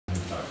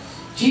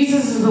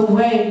Jesus is the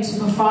way to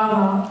the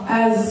Father.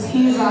 As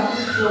He is our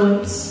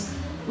influence,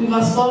 we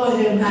must follow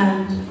Him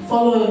and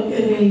follow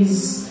in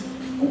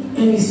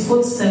His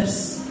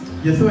footsteps.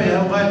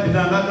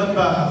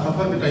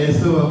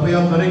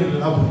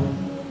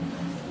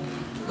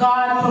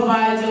 God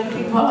provides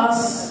everything for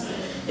us.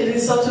 It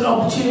is such an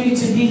opportunity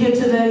to be here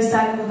today,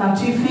 standing with our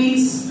 2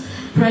 feet,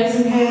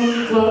 praising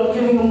Him,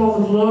 giving Him all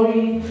the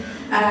glory.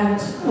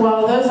 And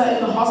while those are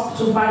in the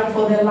hospital fighting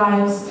for their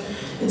lives,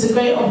 it's a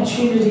great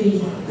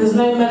opportunity. There's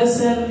no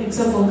medicine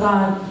except for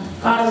God.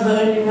 God is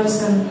the only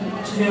medicine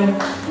to heal.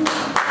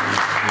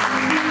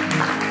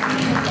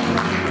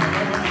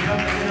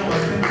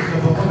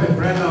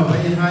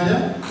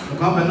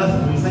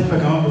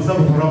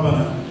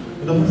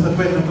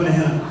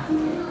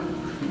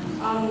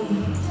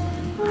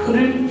 Could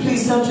you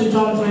please turn to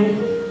John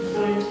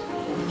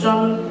 3?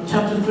 John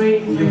chapter 3.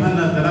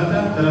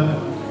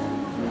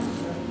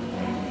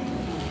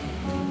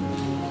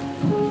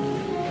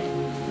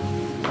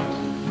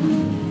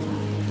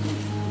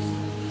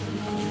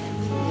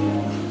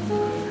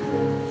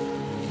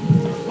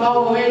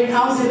 While we're waiting,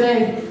 how's your day?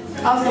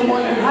 How's the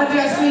morning? How did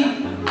I sleep?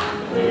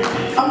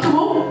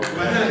 Comfortable?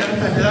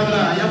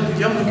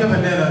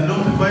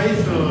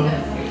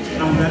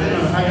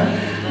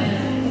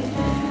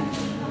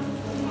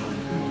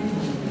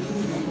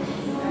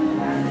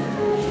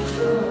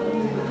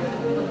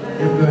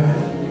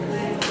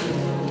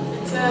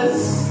 It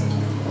says,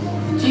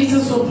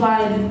 Jesus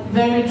replied,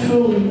 "Very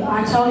truly,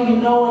 I tell you,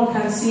 no one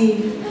can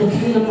see the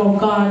kingdom of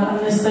God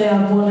unless they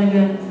are born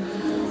again."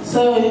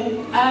 So,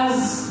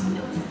 as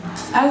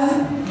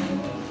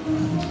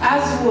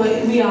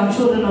we are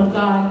children of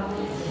God,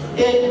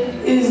 it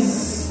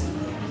is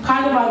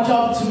kind of our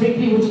job to bring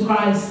people to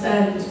Christ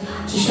and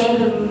to show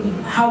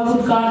them how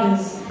good God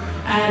is.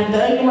 And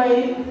the only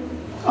way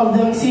of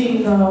them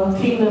seeing the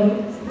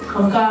kingdom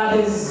of God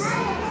is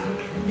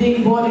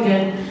being born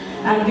again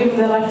and giving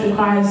their life to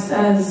Christ.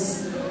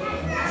 As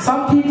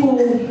some people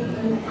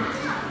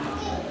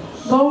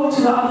go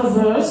to the other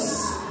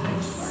verse,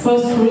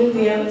 1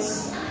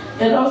 Corinthians,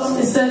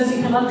 it says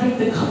you cannot drink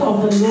the cup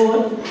of the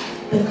Lord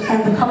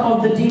and the cup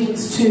of the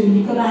demons too.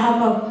 You're going to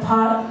have a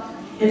part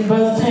in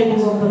both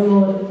tables of the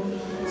Lord.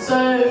 So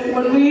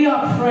when we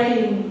are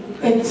praying,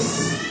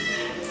 it's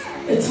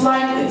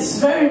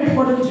very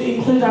important to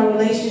include our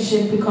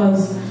relationship,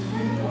 because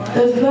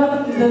there's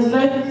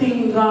nothing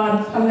in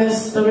God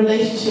unless the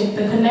relationship,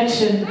 the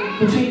connection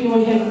between you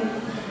and Him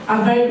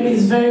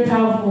is very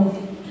powerful.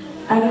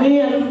 And me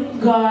and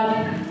God,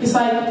 it's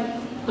like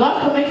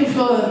God can make you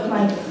feel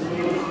like,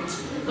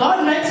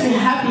 God makes me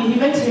happy, He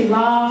makes me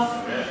laugh.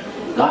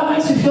 God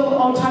makes me feel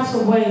all types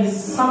of ways.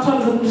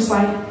 Sometimes I'm just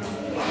like,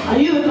 are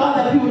you the God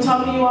that people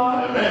tell me you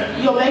are?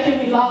 You're making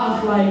me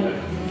laugh, like.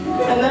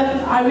 And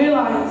then I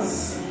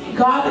realize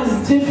God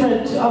is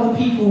different to other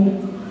people,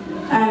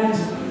 and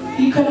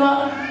you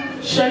cannot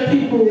show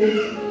people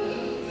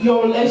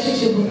your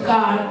relationship with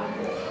God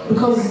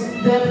because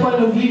their point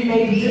of view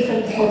may be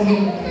different from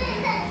Him.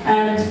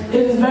 And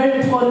it is very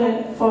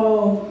important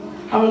for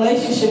our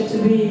relationship to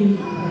be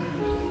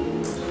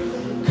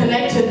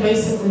connected,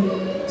 basically.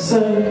 So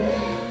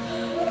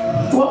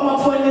what my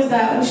point is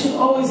that we should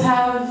always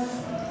have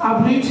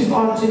our Bluetooth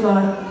on to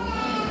God.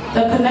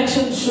 The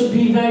connection should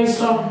be very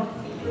strong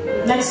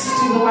next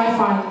to the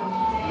Wi-Fi.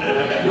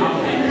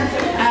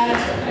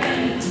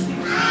 And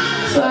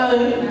so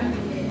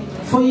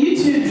for you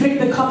to drink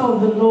the cup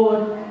of the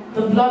Lord,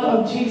 the blood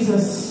of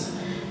Jesus,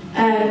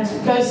 and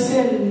go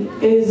sin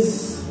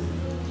is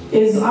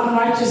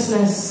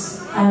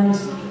unrighteousness, and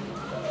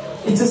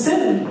it's a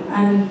sin,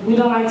 and we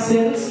don't like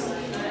sins.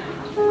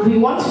 We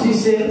want to do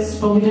sins,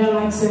 but we don't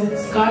like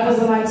sins. God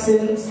doesn't like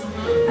sins,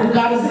 and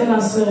God is in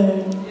us, so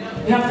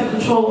we have to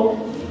control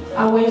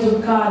our ways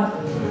with God.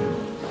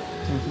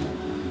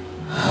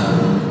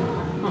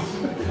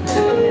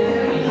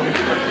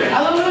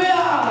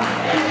 Hallelujah!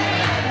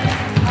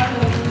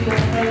 Hallelujah,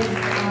 praise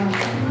God.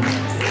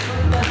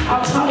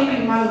 I'll tell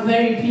you, my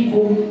very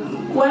people,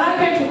 when I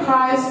came to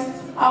Christ,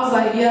 I was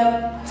like,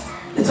 yeah,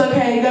 it's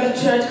okay, you go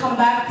to church, come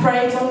back,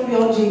 pray, don't be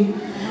OG.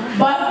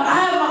 But I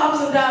have my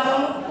ups and downs.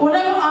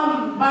 Whenever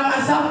I'm by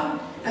myself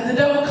and the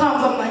devil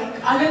comes, I'm like,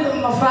 I get them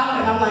in my flat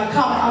and I'm like,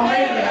 come, I'm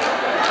ready.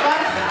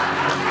 But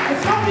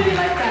it's not really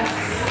like that.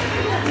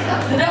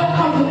 The devil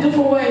comes in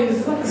different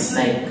ways, like a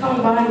snake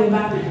coming behind your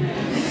back.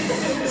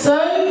 So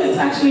it's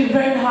actually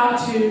very hard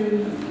to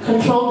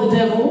control the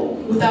devil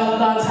without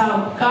God's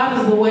help. God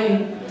is the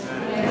way.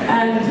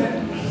 And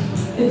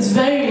it's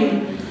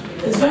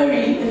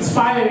very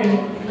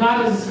inspiring.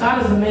 God is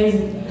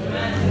amazing.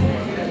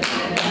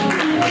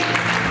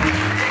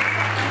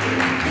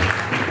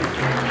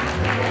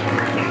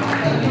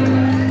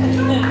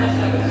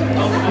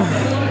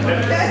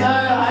 So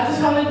I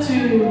just wanted to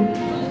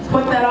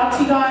put that out to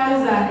you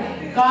guys, that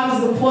God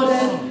is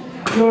important,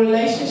 your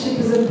relationship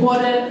is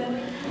important,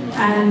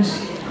 and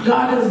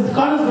God is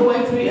the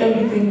way through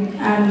everything.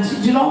 And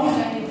do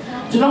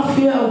not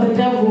fear of the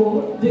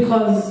devil,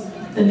 because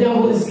the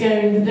devil is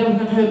scary. The devil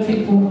can hurt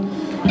people.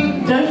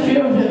 Don't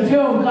fear of him.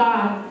 Fear of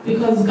God.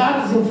 because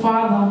God is your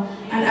Father,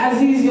 and as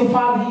He is your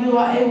Father, you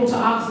are able to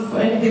ask Him for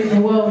anything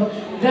in the world.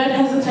 Don't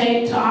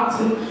hesitate to ask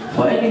Him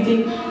for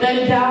anything.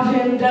 Don't doubt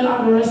Him, don't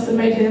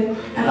underestimate Him,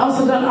 and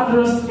also don't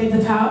underestimate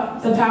the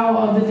power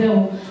of the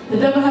devil. The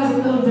devil has a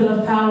little bit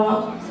of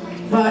power,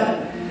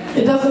 but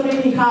it doesn't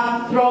mean he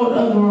can't throw it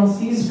over us.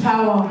 He's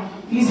power,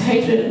 he's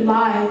hatred,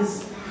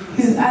 lies.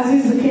 He's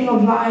the king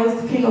of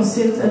lies, the king of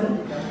sins, and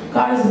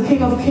God is the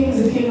King of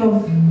kings, the King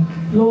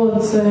of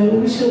lords. So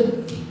we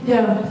should,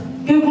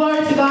 give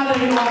glory to God,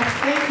 everyone.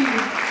 Thank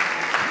you.